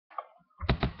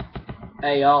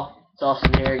Hey y'all, it's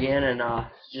Austin here again, and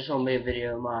it's just gonna be a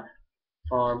video of my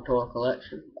farm toy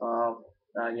collection.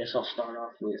 I guess I'll start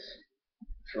off with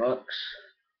trucks.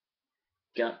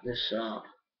 Got this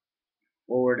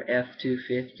Ford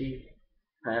F-250,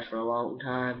 had for a long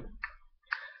time.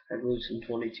 I glued some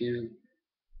 22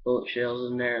 bullet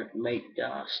shells in there to make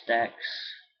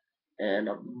stacks and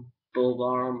a bull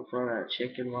bar on the front out of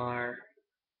chicken wire.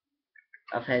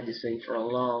 I've had this thing for a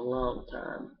long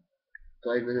time.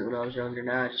 Played with it when I was younger.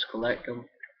 Now I just collect them.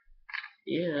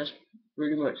 Yeah, that's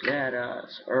pretty much that.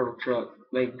 It's an Earl truck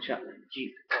made in China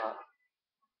Jeep.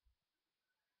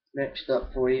 Next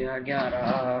up for you, I got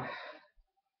a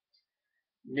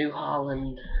New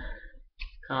Holland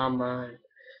combine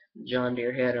John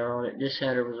Deere header on it. This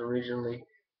header was originally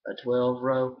a 12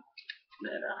 row.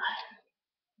 That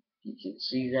you can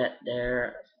see that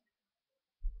there.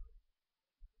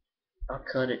 I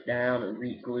cut it down and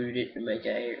re-glued it to make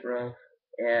an 8 row.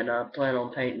 And I plan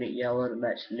on painting it yellow to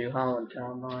match the New Holland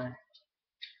combine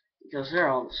because they're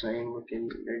all the same looking.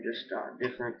 They're just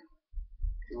different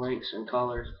lengths and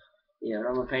colors. Yeah,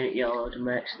 I'm gonna paint it yellow to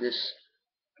match this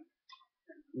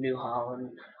New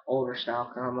Holland older style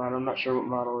combine. I'm not sure what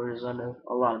model it is. I know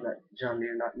a lot of that John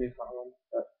Deere, not New Holland,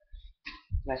 but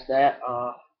that's that.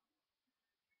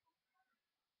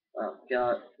 I've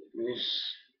got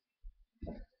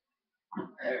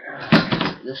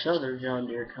this other John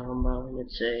Deere combine.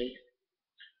 It's a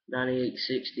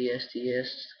 9860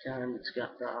 STS kind. It's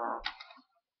got the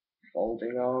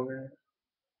folding auger.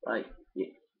 Like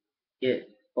it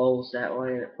folds that way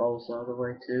and it folds the other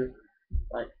way too,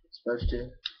 like it's supposed to.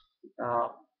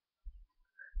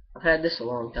 I've had this a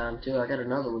long time too. I got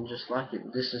another one just like it.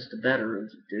 This is the better of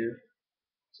the two.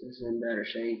 This is in better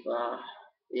shape.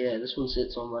 Yeah, this one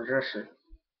sits on my dresser.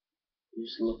 You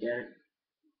just look at it.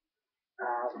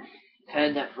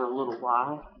 Had that for a little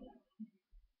while.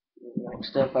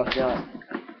 Next up, I've got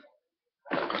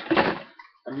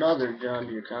another John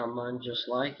Deere combine just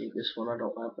like it. This one I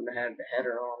don't happen to have the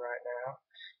header on right now.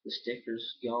 The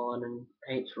sticker's gone and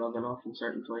paint's rubbing off in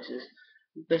certain places.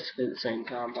 Basically the same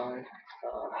combine.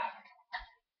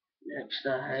 Next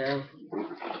I have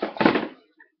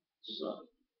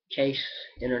Case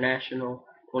International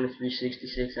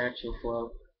 2366 Axial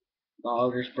Flow. My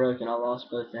auger's broken. I lost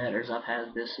both the headers. I've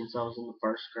had this since I was in the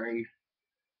first grade.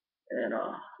 And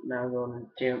now I'm going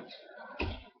to attempt.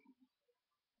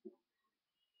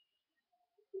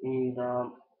 And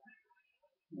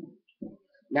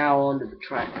now on to the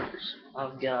tractors.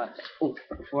 I've got, oh,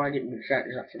 before I get into the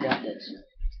tractors, I forgot this.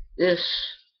 This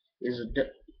is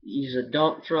a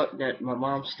dump truck that my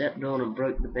mom stepped on and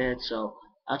broke the bed, so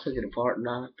I took it apart and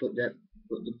I put the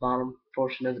bottom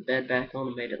portion of the bed back on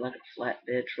and made it like a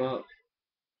flatbed truck.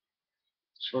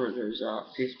 It's one of those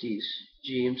 50s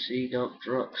GMC dump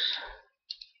trucks.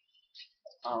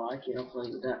 I like it. I play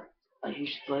with that. I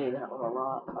used to play with that one a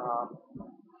lot.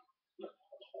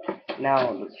 Now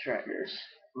on the tractors.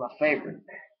 My favorite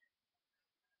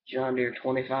John Deere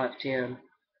 2510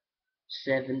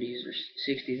 70s or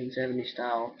 60s and 70s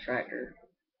style tractor.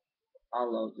 I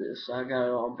love this. I got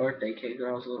it on birthday cake when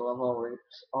I was little. I've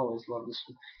always loved this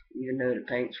one. Even though the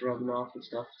paint's rubbing off and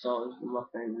stuff, it's always been my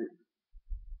favorite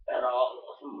at all.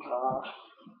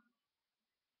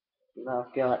 And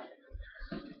I've got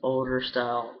older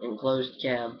style enclosed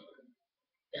cab.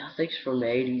 I think it's from the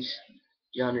 80s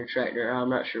John Deere tractor. I'm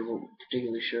not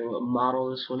particularly sure what model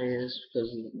this one is because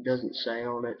it doesn't say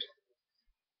on it.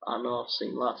 I know I've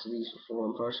seen lots of these before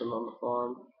in person on the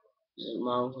farm. This is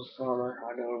my uncle's farmer.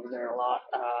 I go over there a lot.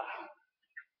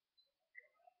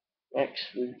 Next,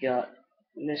 we've got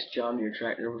this John Deere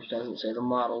tractor, which doesn't say the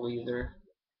model either,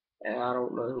 and I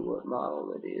don't know what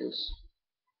model it is.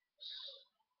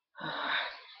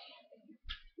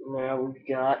 Now we've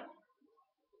got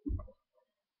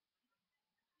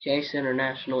Case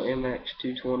International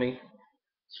MX220.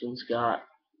 This one's got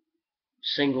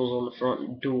singles on the front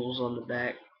and duals on the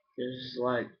back.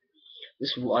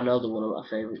 This is another one of my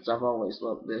favorites. I've always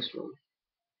loved this one.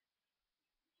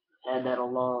 Had that a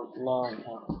long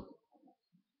time.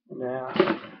 Now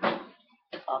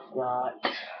I've got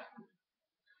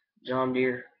John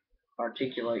Deere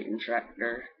articulating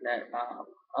tractor that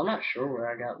I'm not sure where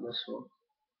I got this one.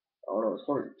 Oh no, it's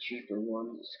one of the cheaper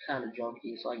ones. It's kind of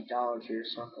junky. It's like Dollar Tree or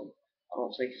something. I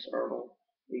don't think it's Ertl.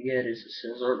 You get it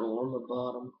says Ertl on the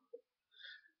bottom.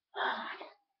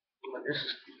 But this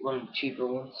is one of the cheaper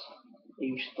ones. I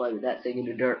used to play with that thing in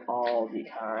the dirt all the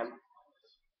time.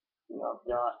 And I've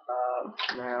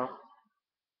got now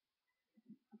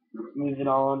moving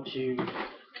on to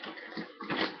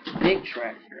big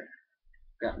tractor.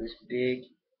 Got this big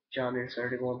John Deere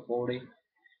 3140.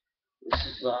 This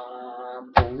is, I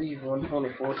believe,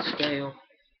 1/24th scale.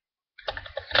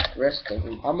 The rest of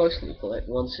them, I mostly collect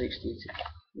 160 to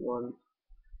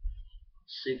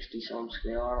 160 some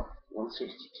scale,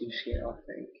 162 scale, I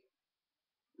think.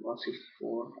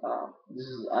 164.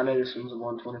 I know this one's a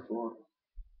 124.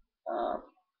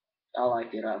 I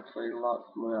like it. I played a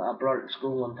lot. Well, I brought it to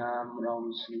school one time when I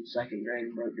was in second grade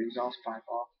and broke the exhaust pipe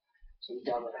off. So the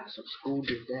dumbass at school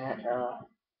did that.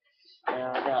 And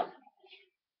I got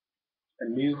a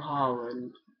New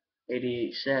Holland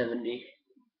 8870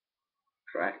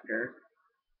 tractor.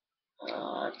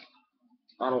 I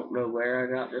don't know where I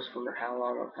got this one or how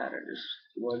long I've had it. This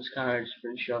one's kind of just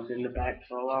been shoved in the back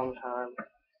for a long time.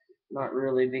 Not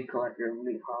really a big collector of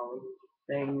New Holland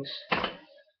things.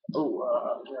 Oh,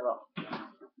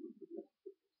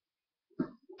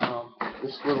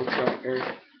 this little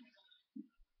tractor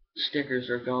stickers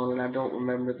are gone, and I don't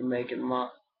remember the make and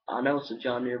model. I know it's a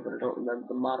John Deere, but I don't remember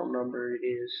the model number it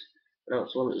is. I know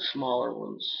it's one of the smaller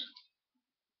ones.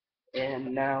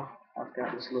 And now I've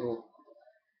got this little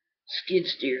skid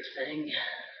steer thing.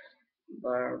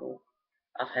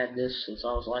 I've had this since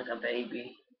I was like a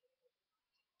baby.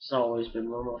 It's always been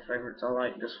one of my favorites. I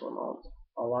like this one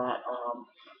a lot.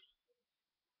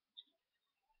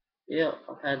 Yeah,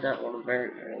 I've had that one a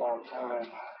very, very long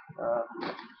time.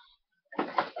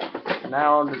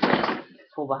 Now on to the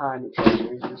pull behind the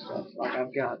trailers and stuff. Like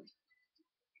I've got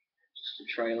just a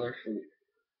trailer from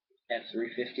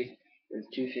F350 or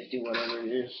 250, whatever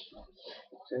it is.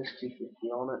 It says 250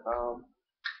 on it.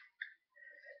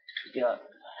 Got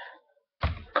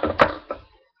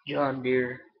John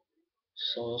Deere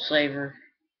Soil Saver.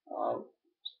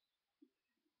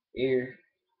 Here,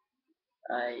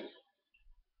 I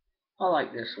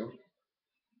like this one.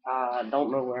 I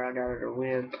don't know where I got it or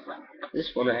when.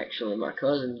 This one actually my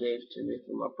cousin gave to me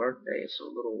for my birthday. It's a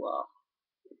little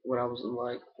when I was in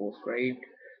like 4th grade.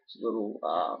 It's a little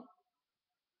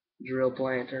drill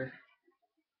planter,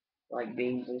 like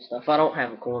beans and stuff. I don't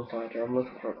have a corn planter. I'm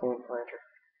looking for a corn planter.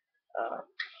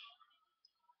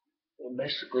 Well,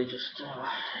 basically just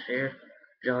here,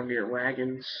 John Deere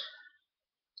wagons,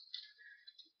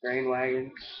 grain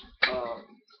wagons.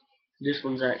 This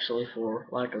one's actually for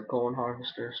like a corn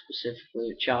harvester, specifically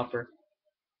a chopper.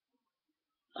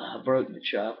 I broke the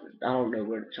chopper. I don't know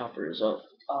where the chopper is up.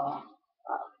 I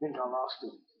think I lost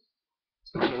it.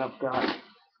 And I've got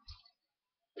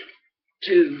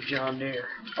 2 John Deere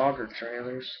auger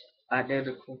trailers,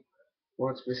 identical.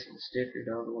 One's missing the sticker,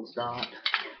 the other one's not.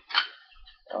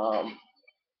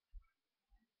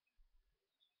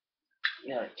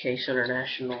 Got a Case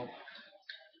International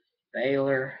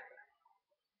baler,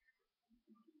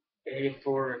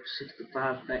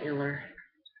 8465 baler,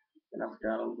 and I've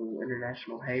got a little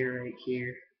International hay rake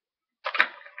here,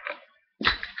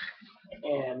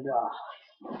 and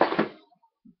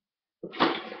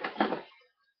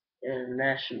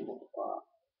International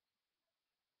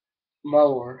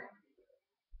mower,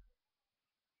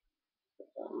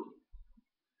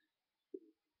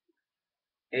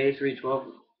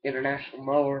 8312 International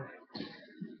mower.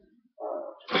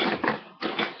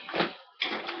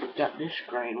 Got this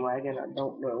grain wagon. I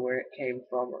don't know where it came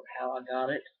from or how I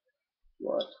got it,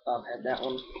 but I've had that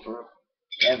one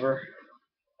forever.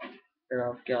 And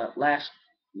I've got, last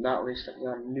not least, I've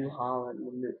got a New Holland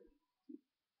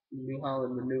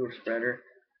manure spreader.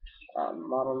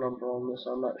 Model number on this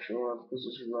I'm not sure of because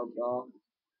it's rubbed off.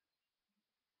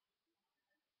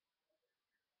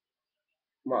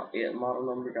 Model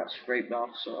number got scraped off,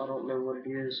 so I don't know what it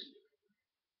is.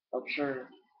 I'm sure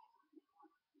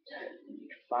you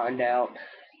can find out.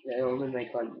 They only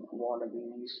make like one of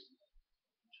these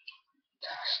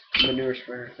manure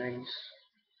spreader things.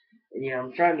 And yeah,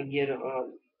 I'm trying to get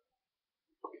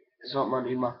something I do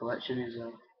in my collection is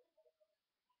a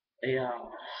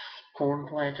corn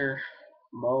planter,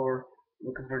 mower,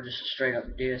 looking for just a straight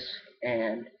up disc,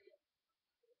 and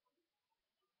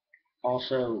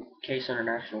also Case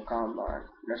International combine.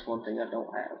 That's one thing I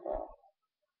don't have.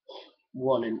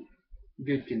 One in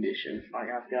good condition. Like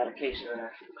I've got a Case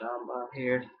International combine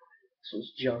here. This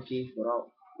one's junky, but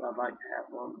I'd like to have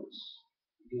one that's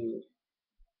good.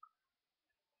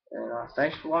 And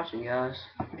thanks for watching, guys.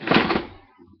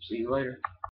 See you later.